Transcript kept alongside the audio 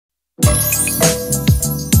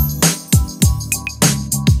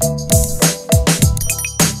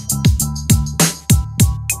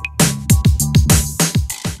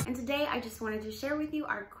just wanted to share with you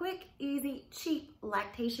our quick, easy, cheap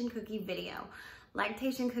lactation cookie video.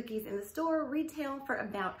 Lactation cookies in the store retail for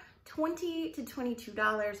about $20 to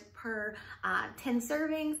 $22 per 10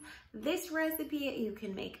 servings. This recipe, you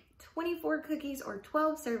can make 24 cookies or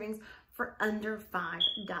 12 servings for under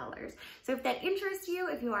 $5. So if that interests you,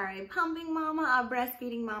 if you are a pumping mama, a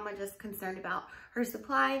breastfeeding mama just concerned about her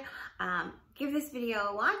supply, give this video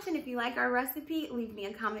a watch, and if you like our recipe, leave me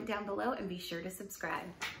a comment down below and be sure to subscribe.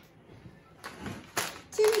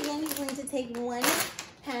 To begin, you're going to take one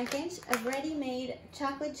package of ready-made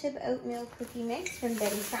chocolate chip oatmeal cookie mix from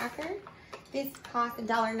Crocker. This costs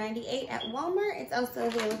 $1.98 at Walmart. It's also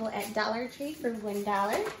available at Dollar Tree for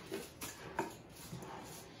 $1.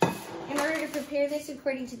 In order to prepare this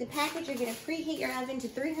according to the package, you're going to preheat your oven to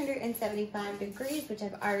 375 degrees, which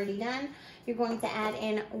I've already done. You're going to add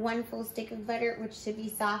in 1 full stick of butter, which should be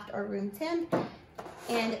soft or room temp,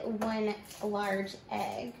 and 1 large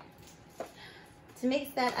egg. To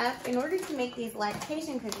mix that up, in order to make these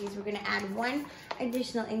lactation cookies, we're going to add 1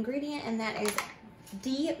 additional ingredient, and that is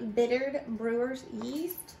Debittered Brewer's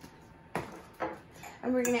yeast.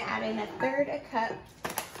 And we're going to add in 1/3 cup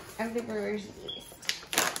of the Brewer's yeast.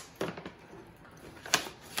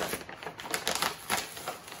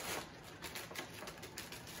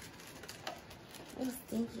 It's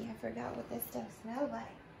stinky. I forgot what this stuff smells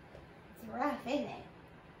like. It's rough, isn't it?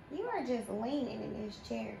 You are just leaning in this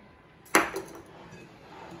chair.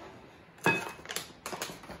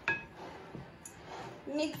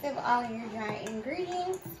 Mix up all your dry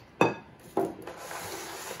ingredients.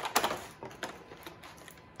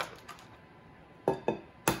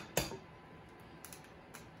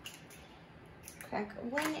 Crack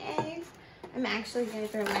 1 egg. I'm actually going to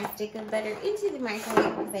throw my stick of butter into the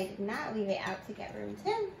microwave because I did not leave it out to get room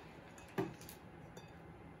temp.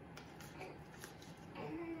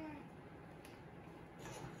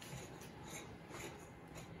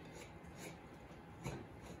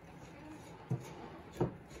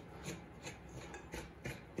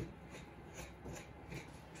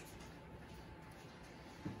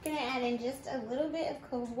 Gonna add in just a little bit of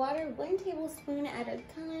cold water, 1 tablespoon at a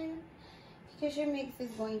time, because your mix is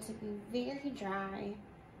going to be very dry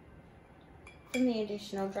from the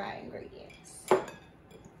additional dry ingredients.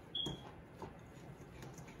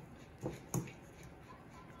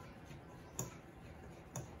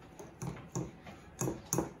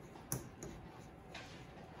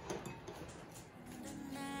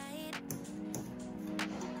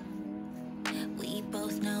 We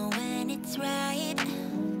both know when it's right.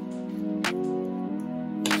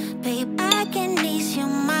 Babe, I can ease your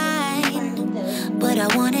mind, but I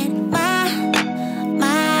want it my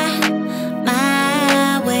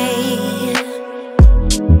way.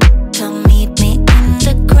 Come meet me in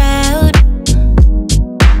the crowd.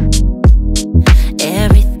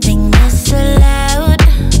 Everything is allowed.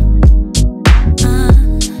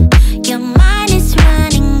 Your mind is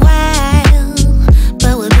running wild,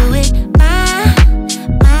 but we'll do it my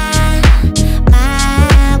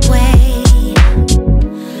way.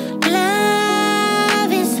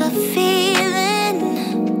 Love is a feeling,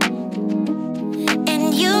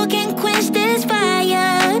 and you can quench this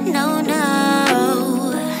fire, no.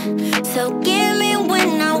 So give me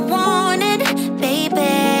when I want it,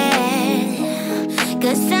 baby,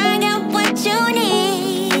 'cause I got what you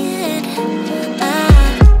need.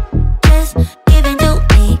 Just give it to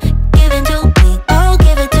me, oh,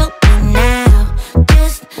 give it to me now.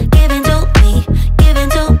 Just give it to me,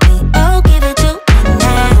 oh, give it to me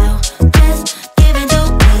now. Just give it to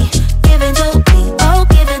me, oh,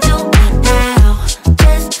 give it to me now.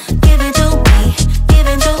 Just give it to me,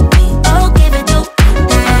 oh, give it to me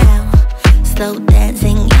now. Slow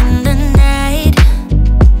dancing in the night,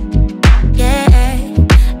 yeah.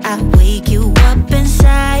 I wake you up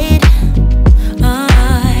inside.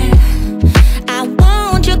 I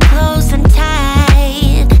want you close and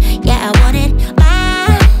tight. Yeah, I want it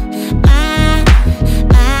my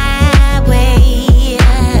way.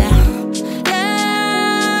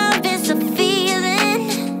 Love is a feeling,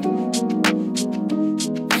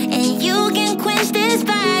 and you can quench this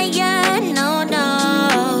fire.